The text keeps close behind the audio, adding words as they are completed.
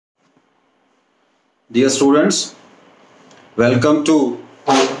Dear students, welcome to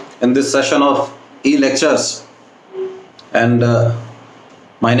in this session of e-lectures, and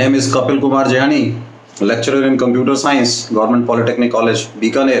my name is Kapil Kumar Jyani, lecturer in computer science, Government Polytechnic College,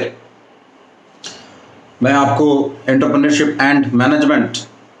 Bikaner. मैं आपको entrepreneurship and management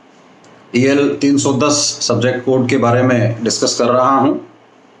EL-310 subject code के बारे में discuss कर रहा हूं।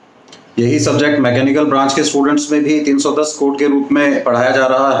 यही subject mechanical branch के स्टूडेंट्स में भी 310 कोड के रूप में पढ़ाया जा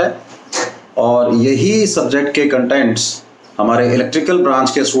रहा है और यही सब्जेक्ट के कंटेंट्स हमारे इलेक्ट्रिकल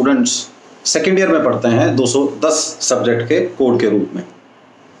ब्रांच के स्टूडेंट्स सेकेंड ईयर में पढ़ते हैं 210 सब्जेक्ट के कोड के रूप में।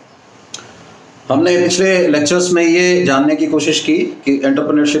 हमने पिछले लेक्चर्स में ये जानने की कोशिश की कि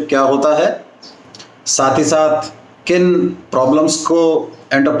एंटरप्रेन्योरशिप क्या होता है, साथ ही साथ किन प्रॉब्लम्स को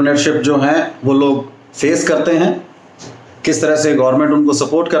एंटरप्रेन्योरशिप जो हैं वो लोग फेस करते हैं, किस तरह से गवर्नमेंट उनको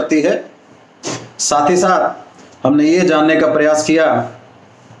सपोर्ट करती है। साथ ही साथ हमने ये जानने का प्रयास किया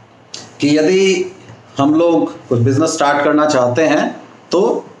कि यदि हम लोग कुछ बिजनेस स्टार्ट करना चाहते हैं तो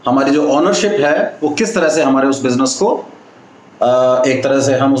हमारी जो ओनरशिप है वो किस तरह से हमारे उस बिजनेस को एक तरह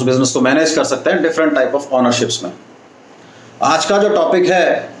से हम उस बिजनेस को मैनेज कर सकते हैं डिफरेंट टाइप ऑफ ओनरशिप्स में। आज का जो टॉपिक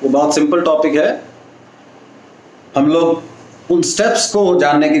है वो बहुत सिंपल टॉपिक है। हम लोग उन स्टेप्स को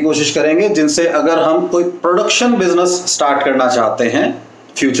जानने की कोशिश करेंगे जिनसे अगर हम कोई प्रोडक्शन बिजनेस स्टार्ट करना चाहते हैं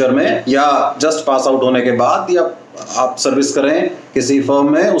फ्यूचर में, या जस्ट पास आउट होने के बाद, या आप सर्विस करें किसी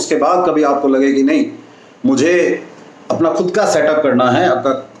फर्म में, उसके बाद कभी आपको लगे कि नहीं मुझे अपना खुद का सेटअप करना है,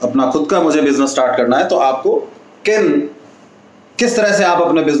 अपना खुद का मुझे बिजनेस स्टार्ट करना है, तो आपको किस तरह से आप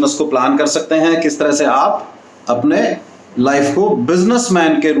अपने बिजनेस को प्लान कर सकते हैं, किस तरह से आप अपने लाइफ को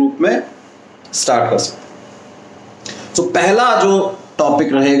बिजनेसमैन के रूप में स्टार्ट कर सकते हैं। तो पहला जो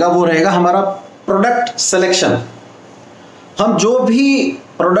टॉपिक रहेगा वो रहेगा हमारा प्रोडक्ट सिलेक्शन। हम जो भी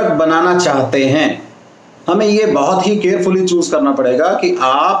प्रोडक्ट बनाना चाहते हैं हमें ये बहुत ही केयरफुली चूज करना पड़ेगा कि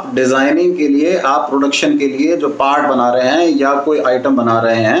आप डिजाइनिंग के लिए, आप प्रोडक्शन के लिए जो पार्ट बना रहे हैं या कोई आइटम बना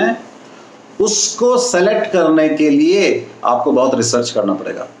रहे हैं उसको सेलेक्ट करने के लिए आपको बहुत रिसर्च करना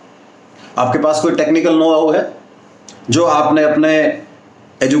पड़ेगा। आपके पास कोई टेक्निकल नो हाउ है जो आपने अपने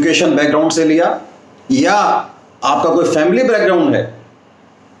एजुकेशन बैकग्राउंड से लिया, या आपका कोई फैमिली बैकग्राउंड है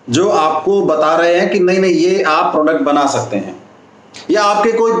जो आपको बता रहे हैं कि नहीं नहीं ये आप प्रोडक्ट बना सकते हैं, या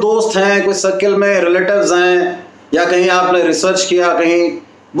आपके कोई दोस्त हैं, कोई सर्किल में रिलेटिव्स हैं, या कहीं आपने रिसर्च किया, कहीं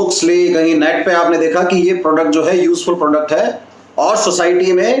बुक्स ली, कहीं नेट पे आपने देखा कि ये प्रोडक्ट जो है यूजफुल प्रोडक्ट है और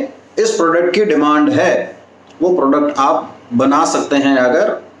सोसाइटी में इस प्रोडक्ट की डिमांड है, वो प्रोडक्ट आप बना सकते हैं अगर,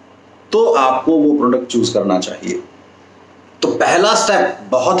 तो आपको वो प्रोडक्ट चूज करना चाहिए। तो पहला स्टेप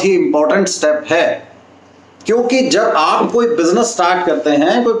बहुत ही इंपॉर्टेंट स्टेप है, क्योंकि जब आप कोई बिजनेस स्टार्ट करते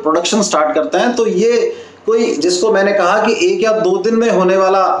हैं, कोई प्रोडक्शन स्टार्ट करते हैं, तो ये कोई, जिसको मैंने कहा कि 1 या 2 दिन में होने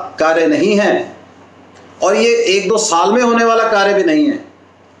वाला कार्य नहीं है और ये 1-2 साल में होने वाला कार्य भी नहीं है।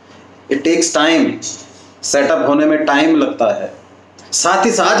 इट टेक्स टाइम, सेटअप होने में टाइम लगता है। साथ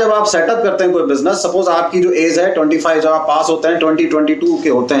ही साथ जब आप सेटअप करते हैं कोई बिजनेस, सपोज आपकी जो एज है 25, जब आप पास होते हैं 20-22 के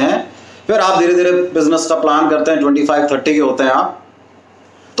होते हैं, फिर आप धीरे धीरे बिजनेस का प्लान करते हैं 25-30 के होते हैं आप,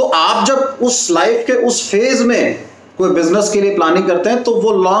 तो आप जब उस लाइफ के उस फेज में कोई बिजनेस के लिए प्लानिंग करते हैं तो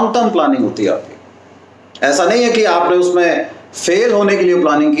वो लॉन्ग टर्म प्लानिंग होती है आपकी। ऐसा नहीं है कि आपने उसमें फेल होने के लिए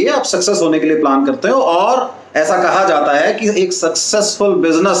प्लानिंग की है, आप सक्सेस होने के लिए प्लान करते हो। और ऐसा कहा जाता है कि एक सक्सेसफुल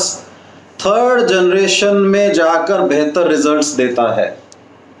बिजनेस 3rd जनरेशन में जाकर बेहतर रिजल्ट्स देता है।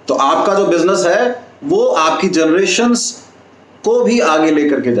 तो आपका जो बिजनेस है वो आपकी जनरेशंस को भी आगे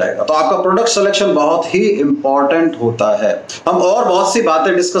लेकर के जाएगा। तो आपका प्रोडक्ट सिलेक्शन बहुत ही इंपॉर्टेंट होता है। हम और बहुत सी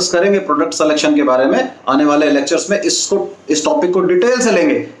बातें डिस्कस करेंगे प्रोडक्ट सिलेक्शन के बारे में आने वाले लेक्चर्स में। इस टॉपिक को डिटेल से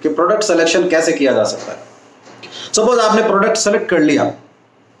लेंगे कि प्रोडक्ट सिलेक्शन कैसे किया जा सकता है। सपोज आपने प्रोडक्ट सेलेक्ट कर लिया,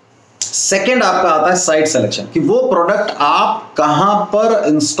 सेकंड आपका आता है साइट सिलेक्शन, कि वो प्रोडक्ट आप कहां पर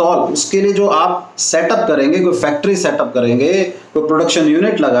इंस्टॉल, उसके लिए जो आप सेटअप करेंगे, कोई फैक्ट्री सेटअप करेंगे, कोई प्रोडक्शन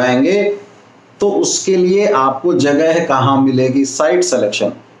यूनिट लगाएंगे, तो उसके लिए आपको जगह कहां मिलेगी, साइट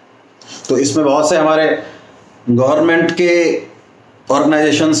सिलेक्शन। तो इसमें बहुत से हमारे गवर्नमेंट के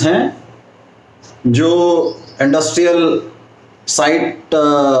ऑर्गेनाइजेशंस हैं जो इंडस्ट्रियल साइट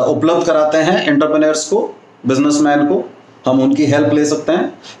उपलब्ध कराते हैं एंटरप्रेन्योर्स को, बिजनेसमैन को। हम उनकी हेल्प ले सकते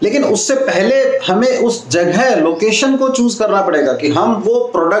हैं, लेकिन उससे पहले हमें उस जगह, लोकेशन को चूज करना पड़ेगा कि हम वो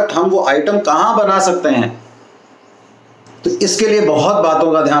प्रोडक्ट, हम वो आइटम कहां बना सकते हैं। तो इसके लिए बहुत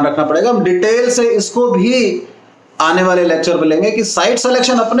बातों का ध्यान रखना पड़ेगा। हम डिटेल से इसको भी आने वाले लेक्चर में लेंगे कि साइट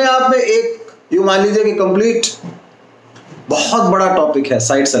सिलेक्शन अपने आप में एक, यूं मान लीजिए कि कंप्लीट बहुत बड़ा टॉपिक है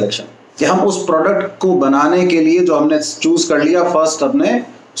साइट सिलेक्शन, कि हम उस प्रोडक्ट को बनाने के लिए जो हमने चूज कर लिया फर्स्ट, अपने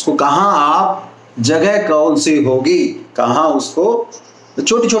उसको कहां, आप जगह कौन सी होगी, कहां उसको,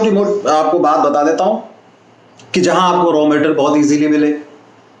 छोटी छोटी आपको बात बता देता हूं कि जहां आपको रॉ मटेरियल बहुत इजीली मिले,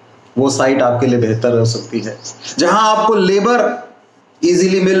 वो साइट आपके लिए बेहतर हो सकती है। जहां आपको लेबर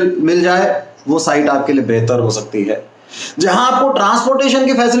इजीली मिल जाए, वो साइट आपके लिए बेहतर हो सकती है। जहां आपको ट्रांसपोर्टेशन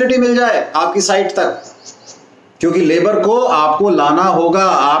की फैसिलिटी मिल जाए आपकी साइट तक, क्योंकि लेबर को आपको लाना होगा,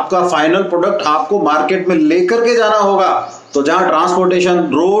 आपका फाइनल प्रोडक्ट आपको मार्केट में लेकर के जाना होगा। तो जहां ट्रांसपोर्टेशन,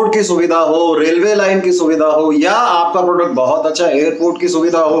 रोड की सुविधा हो, रेलवे लाइन की सुविधा हो, या आपका प्रोडक्ट बहुत अच्छा एयरपोर्ट की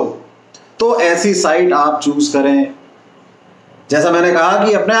सुविधा हो, तो ऐसी साइट आप चूज करें। जैसा मैंने कहा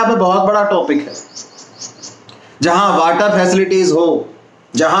कि अपने आप में बहुत बड़ा टॉपिक है। जहां वाटर फैसिलिटीज हो,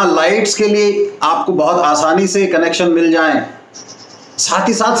 जहां लाइट्स के लिए आपको बहुत आसानी से कनेक्शन मिल जाएं, साथ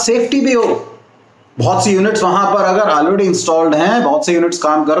ही साथ सेफ्टी भी हो। बहुत सी यूनिट्स वहां पर अगर ऑलरेडी इंस्टॉल्ड हैं, बहुत से यूनिट्स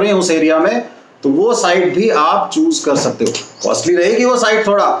काम कर रहे हैं उस एरिया में, तो वो साइट भी आप चूज कर सकते हो। कॉस्टली रहेगी वो साइट,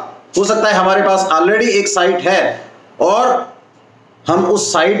 थोड़ा हो सकता है हमारे पास ऑलरेडी एक साइट है और हम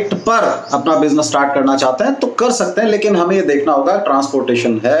उस साइट पर अपना बिजनेस स्टार्ट करना चाहते हैं तो कर सकते हैं, लेकिन हमें ये देखना होगा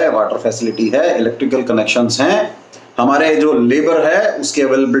ट्रांसपोर्टेशन है, वाटर फैसिलिटी है, इलेक्ट्रिकल कनेक्शंस हैं, हमारे जो लेबर है उसकी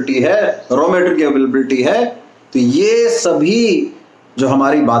अवेलेबिलिटी है, रॉ मटेरियल की अवेलेबिलिटी है। तो ये सभी जो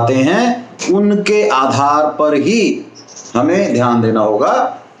हमारी बातें हैं उनके आधार पर ही हमें ध्यान देना होगा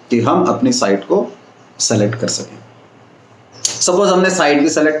कि हम अपनी साइट को सेलेक्ट कर सकें। सपोज हमने साइट भी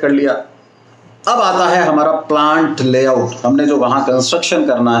सेलेक्ट कर लिया, अब आता है हमारा प्लांट लेआउट। हमने जो वहां कंस्ट्रक्शन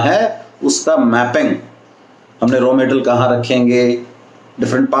करना है उसका मैपिंग, हमने रॉ मटेरियल कहाँ रखेंगे,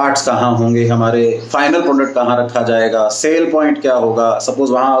 डिफरेंट पार्ट्स कहाँ होंगे, हमारे फाइनल प्रोडक्ट कहाँ रखा जाएगा, सेल पॉइंट क्या होगा।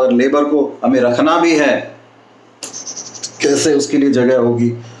 सपोज वहां अगर लेबर को हमें रखना भी है, कैसे उसके लिए जगह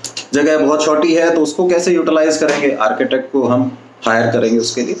होगी, जगह बहुत छोटी है तो उसको कैसे यूटिलाइज करेंगे, आर्किटेक्ट को हम हायर करेंगे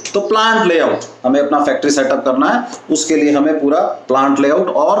उसके लिए। तो प्लांट लेआउट, हमें अपना फैक्ट्री सेटअप करना है, उसके लिए हमें पूरा प्लांट लेआउट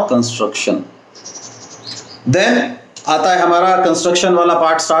और कंस्ट्रक्शन। देन आता है हमारा कंस्ट्रक्शन वाला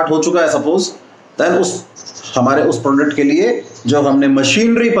पार्ट स्टार्ट हो चुका है सपोज। देन हमारे उस प्रोडक्ट के लिए जो हमने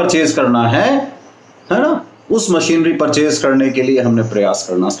मशीनरी परचेज करना है ना, उस मशीनरी परचेज करने के लिए हमने प्रयास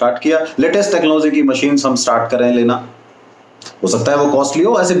करना स्टार्ट किया। लेटेस्ट टेक्नोलॉजी की मशीन हम स्टार्ट करें लेना, हो सकता है वो कॉस्टली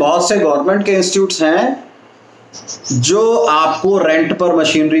हो। ऐसे बहुत से गवर्नमेंट के इंस्टीट्यूट्स हैं जो आपको रेंट पर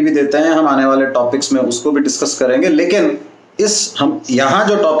मशीनरी भी देते हैं। हम आने वाले टॉपिक्स में उसको भी डिस्कस करेंगे, लेकिन हम यहां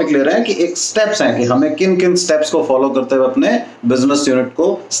जो टॉपिक ले रहे हैं कि एक स्टेप्स हैं कि हमें किन किन स्टेप्स को फॉलो करते हुए अपने बिजनेस यूनिट को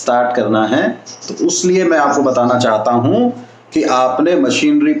स्टार्ट करना है। तो उसलिए मैं आपको बताना चाहता हूं कि आपने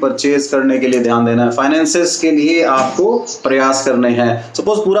मशीनरी परचेज करने के लिए ध्यान देना है, फाइनेंसेस के लिए आपको प्रयास करने हैं।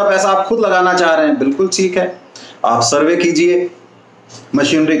 सपोज पूरा पैसा आप खुद लगाना चाह रहे हैं, बिल्कुल ठीक है, आप सर्वे कीजिए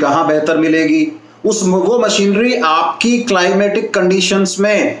मशीनरी कहां बेहतर मिलेगी, वो मशीनरी आपकी क्लाइमेटिक कंडीशंस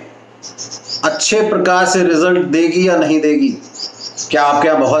में अच्छे प्रकार से रिजल्ट देगी या नहीं देगी। क्या आपके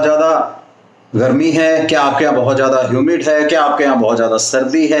यहाँ बहुत ज्यादा गर्मी है, क्या आपके यहाँ बहुत ज्यादा ह्यूमिड है, क्या आपके यहाँ बहुत ज्यादा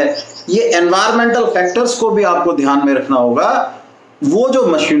सर्दी है, ये एनवायरमेंटल फैक्टर्स को भी आपको ध्यान में रखना होगा। वो जो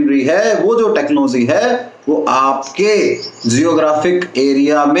मशीनरी है, वो जो टेक्नोलॉजी है, वो आपके जियोग्राफिक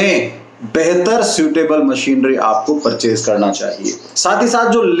एरिया में बेहतर सूटेबल मशीनरी आपको परचेज करना चाहिए। साथ ही साथ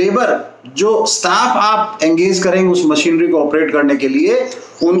जो लेबर, जो स्टाफ आप एंगेज करेंगे उस मशीनरी को ऑपरेट करने के लिए,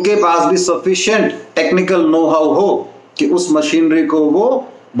 उनके पास भी सफिशिएंट टेक्निकल नो हाउ हो कि उस मशीनरी को वो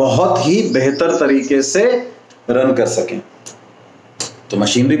बहुत ही बेहतर तरीके से रन कर सकें। तो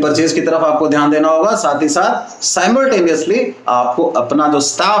मशीनरी परचेज की तरफ आपको ध्यान देना होगा। साथ ही साथ साइमल्टेनियसली आपको अपना जो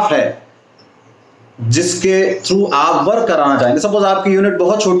स्टाफ है जिसके थ्रू आप वर्क कराना चाहेंगे, सपोज आपकी यूनिट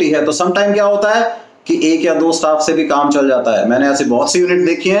बहुत छोटी है तो समटाइम क्या होता है कि एक या दो स्टाफ से भी काम चल जाता है। मैंने ऐसे बहुत सी यूनिट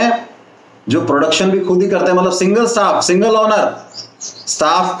देखी हैं जो प्रोडक्शन भी खुद ही करते हैं, मतलब single staff, single owner,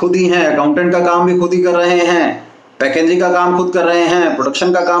 staff खुद ही हैं, अकाउंटेंट का काम भी खुद ही कर रहे हैं, पैकेजिंग का काम खुद कर रहे हैं,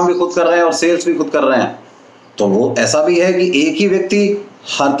 प्रोडक्शन का काम भी खुद कर रहे हैं और सेल्स भी खुद कर रहे हैं। तो वो ऐसा भी है कि एक ही व्यक्ति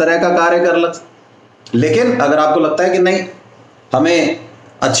हर तरह का कार्य कर लग, लेकिन अगर आपको लगता है कि नहीं हमें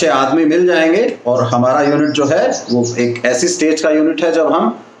अच्छे आदमी मिल जाएंगे और हमारा यूनिट जो है वो एक ऐसी स्टेज का यूनिट है जब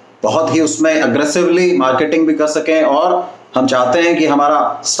हम बहुत ही उसमें अग्रेसिवली मार्केटिंग भी कर सकें और हम चाहते हैं कि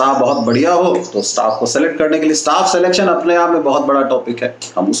हमारा स्टाफ बहुत बढ़िया हो, तो स्टाफ को सेलेक्ट करने के लिए स्टाफ सिलेक्शन अपने आप में बहुत बड़ा टॉपिक है,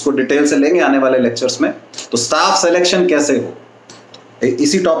 हम उसको डिटेल से लेंगे आने वाले लेक्चर्स में। तो स्टाफ सिलेक्शन कैसे हो,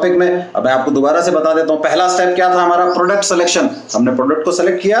 इसी टॉपिक में अब मैं आपको दोबारा से बता देता हूं। पहला स्टेप क्या था हमारा, प्रोडक्ट सिलेक्शन। हमने प्रोडक्ट को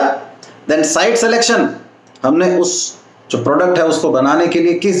सिलेक्ट किया। देन साइट सिलेक्शन, हमने उस जो प्रोडक्ट है उसको बनाने के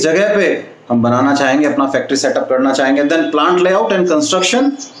लिए किस जगह पे हम बनाना चाहेंगे, अपना फैक्ट्री सेटअप करना चाहेंगे। Then plant layout and construction,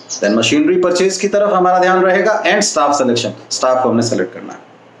 then machinery purchase की तरफ हमारा ध्यान रहेगा एंड स्टाफ सिलेक्शन, स्टाफ को हमने सेलेक्ट करना है।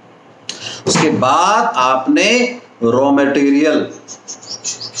 उसके बाद आपने रॉ मटेरियल,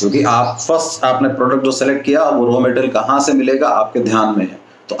 क्योंकि आप फर्स्ट आपने प्रोडक्ट जो सेलेक्ट किया वो रॉ मटेरियल कहां से मिलेगा आपके ध्यान में है,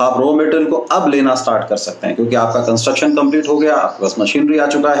 तो आप रॉ मटेरियल को अब लेना स्टार्ट कर सकते हैं क्योंकि आपका कंस्ट्रक्शन कंप्लीट हो गया, आपके पास मशीनरी आ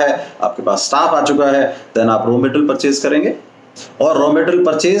चुका है, आपके पास स्टाफ आ चुका है। देन आप रॉ मटेरियल परचेज करेंगे और रॉ मटेरियल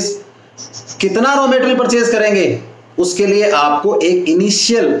परचेज कितना रॉ मटेरियल परचेज करेंगे, उसके लिए आपको एक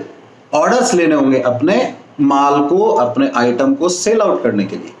इनिशियल ऑर्डर्स लेने होंगे अपने माल को, अपने आइटम को सेल आउट करने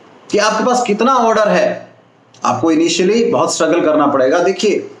के लिए, कि आपके पास कितना ऑर्डर है। आपको इनिशियली बहुत स्ट्रगल करना पड़ेगा।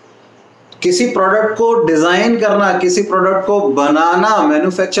 देखिए, किसी प्रोडक्ट को डिजाइन करना, किसी प्रोडक्ट को बनाना,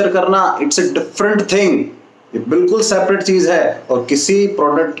 मैन्युफैक्चर करना, इट्स ए डिफरेंट थिंग, ये बिल्कुल सेपरेट चीज है। और किसी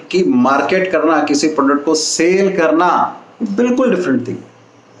प्रोडक्ट की मार्केट करना, किसी प्रोडक्ट को सेल करना, बिल्कुल डिफरेंट थिंग।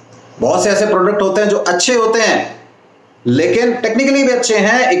 बहुत से ऐसे प्रोडक्ट होते हैं जो अच्छे होते हैं, लेकिन टेक्निकली भी अच्छे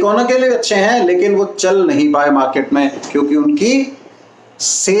हैं, इकोनॉमिकली भी अच्छे हैं, लेकिन वो चल नहीं पाए मार्केट में, क्योंकि उनकी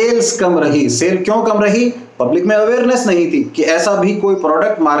सेल्स कम रही। सेल क्यों कम रही? पब्लिक में अवेयरनेस नहीं थी कि ऐसा भी कोई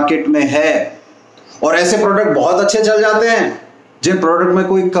प्रोडक्ट मार्केट में है। और ऐसे प्रोडक्ट बहुत अच्छे चल जाते हैं जिन प्रोडक्ट में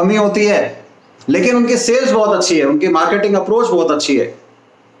कोई कमी होती है, लेकिन उनकी सेल्स बहुत अच्छी है, उनकी मार्केटिंग अप्रोच बहुत अच्छी है।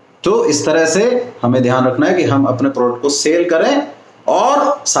 तो इस तरह से हमें ध्यान रखना है कि हम अपने प्रोडक्ट को सेल करें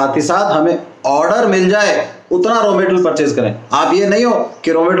और साथ ही साथ हमें ऑर्डर मिल जाए, उतना रॉ मटेरियल परचेज करें। आप ये नहीं हो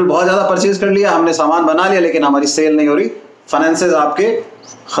कि रॉ मटेरियल बहुत ज्यादा परचेज कर लिया, हमने सामान बना लिया, लेकिन हमारी सेल नहीं हो रही, फाइनेंसेस आपके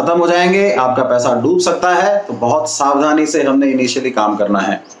खत्म हो जाएंगे, आपका पैसा डूब सकता है। तो बहुत सावधानी से हमने इनिशियली काम करना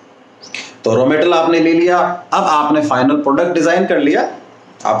है। तो रॉ मटेरियल आपने ले लिया, अब आपने फाइनल प्रोडक्ट डिजाइन कर लिया,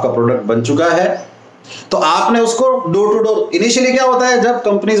 आपका प्रोडक्ट बन चुका है, तो आपने उसको डोर टू डोर, इनिशियली क्या होता है जब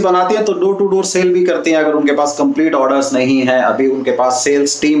कंपनीज बनाती हैं तो डोर टू डोर सेल भी करती हैं। अगर उनके पास कंप्लीट ऑर्डर्स नहीं है, अभी उनके पास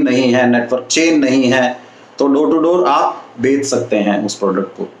सेल्स टीम नहीं है, नेटवर्क चेन नहीं है, तो डोर टू डोर आप बेच सकते हैं उस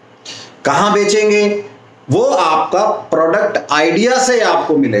प्रोडक्ट को। कहां बेचेंगे? वो आपका प्रोडक्ट आइडिया से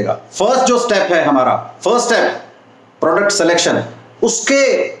आपको मिलेगा। फर्स्ट जो स्टेप है हमारा, फर्स्ट स्टेप प्रोडक्ट सिलेक्शन,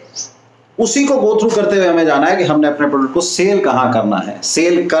 उसी को गो थ्रू करते हुए हमें जाना है कि हमने अपने प्रोडक्ट को सेल कहां करना है,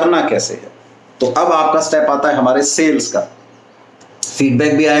 सेल करना कैसे है। तो अब आपका स्टेप आता है हमारे सेल्स का।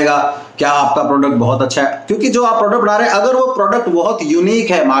 फीडबैक भी आएगा, क्या आपका प्रोडक्ट बहुत अच्छा है, क्योंकि जो आप प्रोडक्ट बना रहे हैं, अगर वो प्रोडक्ट बहुत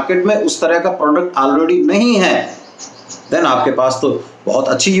यूनिक है, मार्केट में उस तरह का प्रोडक्ट ऑलरेडी नहीं है, देन आपके पास तो बहुत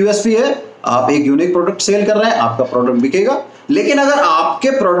अच्छी यूएसपी है, आप एक यूनिक प्रोडक्ट सेल कर रहे हैं, आपका प्रोडक्ट बिकेगा। लेकिन अगर आपके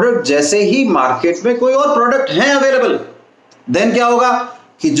प्रोडक्ट जैसे ही मार्केट में कोई और प्रोडक्ट है अवेलेबल, देन क्या होगा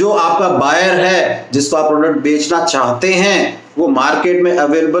कि जो आपका बायर है, जिसको आप प्रोडक्ट बेचना चाहते हैं, वो मार्केट में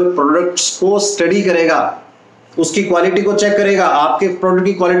अवेलेबल प्रोडक्ट्स को स्टडी करेगा, उसकी क्वालिटी को चेक करेगा, आपके प्रोडक्ट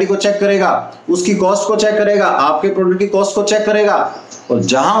की क्वालिटी को चेक करेगा, उसकी कॉस्ट को चेक करेगा, आपके प्रोडक्ट की कॉस्ट को चेक करेगा, और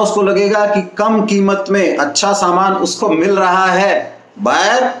जहां उसको लगेगा कि कम कीमत में अच्छा सामान उसको मिल रहा है,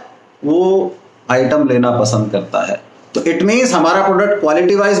 बायर वो आइटम लेना पसंद करता है। तो इट मींस हमारा प्रोडक्ट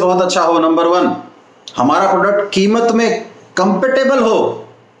क्वालिटी वाइज बहुत अच्छा हो, नंबर वन, हमारा प्रोडक्ट कीमत में कंपेटेबल हो।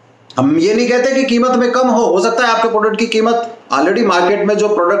 हम ये नहीं कहते कि कीमत में कम हो सकता है आपके प्रोडक्ट की कीमत ऑलरेडी मार्केट में जो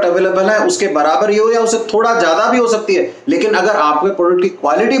प्रोडक्ट अवेलेबल है उसके बराबर ही हो, या उससे थोड़ा ज्यादा भी हो सकती है, लेकिन अगर आपके प्रोडक्ट की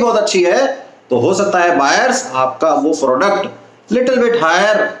क्वालिटी बहुत अच्छी है तो हो सकता है बायर्स आपका वो product little bit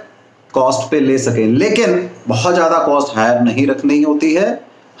higher cost पे ले सके। लेकिन बहुत ज्यादा कॉस्ट हायर नहीं रखनी होती है,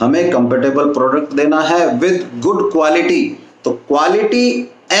 हमें कंपेटेबल प्रोडक्ट देना है विद गुड क्वालिटी। तो क्वालिटी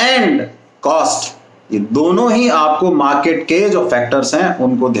एंड कॉस्ट, ये दोनों ही आपको मार्केट के जो फैक्टर्स हैं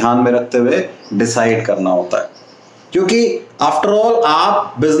उनको ध्यान में रखते हुए डिसाइड करना होता है, क्योंकि आफ्टर ऑल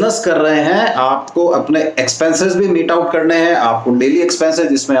आप बिजनेस कर रहे हैं, आपको अपने एक्सपेंसेस भी मीट आउट करने हैं। आपको डेली एक्सपेंसेस,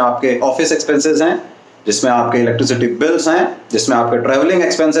 जिसमें आपके ऑफिस एक्सपेंसेस हैं, जिसमें आपके इलेक्ट्रिसिटी बिल्स हैं, जिसमें आपके ट्रैवलिंग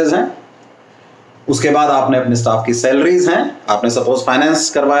एक्सपेंसेस हैं, उसके बाद आपने अपने स्टाफ की सैलरीज हैं, आपने सपोज फाइनेंस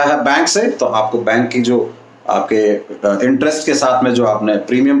करवाया है बैंक से, तो आपको बैंक की जो आपके इंटरेस्ट के साथ में जो आपने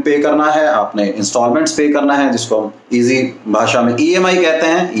प्रीमियम पे करना है, आपने इंस्टॉलमेंट्स पे करना है, जिसको हम इजी भाषा में ईएमआई कहते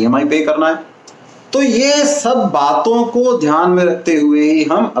हैं, ईएमआई पे करना है। तो ये सब बातों को ध्यान में रखते हुए ही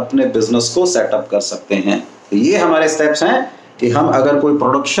हम अपने बिजनेस को सेटअप कर सकते हैं। तो ये हमारे स्टेप्स हैं कि हम अगर कोई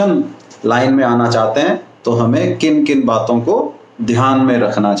प्रोडक्शन लाइन में आना चाहते हैं तो हमें किन किन बातों को ध्यान में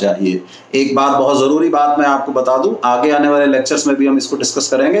रखना चाहिए। एक बात, बहुत जरूरी बात मैं आपको बता दूं, आगे आने वाले लेक्चर्स में भी हम इसको डिस्कस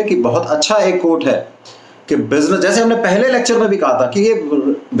करेंगे, कि बहुत अच्छा एक कोट है कि बिजनेस, जैसे हमने पहले लेक्चर में भी कहा था कि ये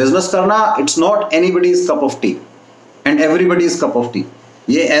बिजनेस करना it's not anybody's cup of T and everybody's cup of T.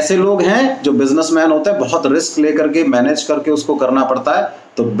 ये ऐसे लोग हैं जो बिजनेसमैन होते हैं, बहुत रिस्क लेकर के मैनेज करके उसको करना पड़ता है।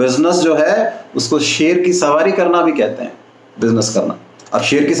 तो बिजनेस जो है उसको शेर की सवारी करना भी कहते हैं, बिजनेस करना। अब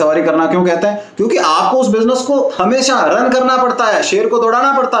शेर की सवारी करना क्यों कहते हैं? क्योंकि आपको उस बिजनेस को हमेशा रन करना पड़ता है, शेर को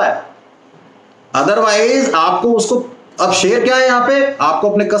दौड़ाना पड़ता है, अदरवाइज आपको उसको, अब शेर क्या है यहाँ पे, आपको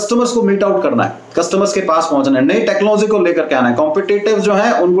अपने कस्टमर्स को मीट आउट करना है, कस्टमर्स के पास पहुंचना है, नई टेक्नोलॉजी को लेकर के आना है, कॉम्पिटिटिव जो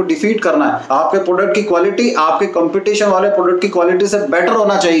है उनको डिफीट करना है, आपके प्रोडक्ट की क्वालिटी आपके कंपटीशन वाले प्रोडक्ट की क्वालिटी से बेटर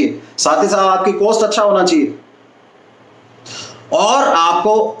होना चाहिए, साथ ही साथ आपकी कॉस्ट अच्छा होना चाहिए, और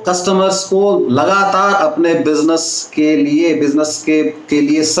आपको कस्टमर्स को लगातार अपने बिजनेस के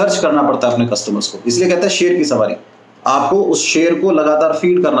लिए सर्च करना पड़ता है अपने कस्टमर्स को, इसलिए कहते हैं शेर की सवारी। आपको उस शेयर को लगातार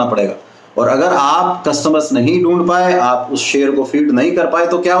फीड करना पड़ेगा। और अगर आप कस्टमर्स नहीं ढूंढ पाए, आप उस शेयर को फीड नहीं कर पाए,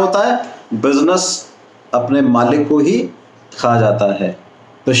 तो क्या होता है, बिजनेस अपने मालिक को ही खा जाता है।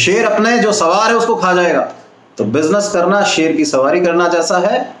 तो शेर अपने जो सवार है उसको खा जाएगा। तो बिजनेस करना शेर की सवारी करना जैसा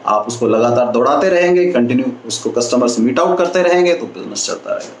है, आप उसको लगातार दौड़ाते रहेंगे, कंटिन्यू उसको कस्टमर्स मीट आउट करते रहेंगे, तो बिजनेस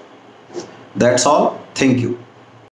चलता रहेगा। That's all, thank you.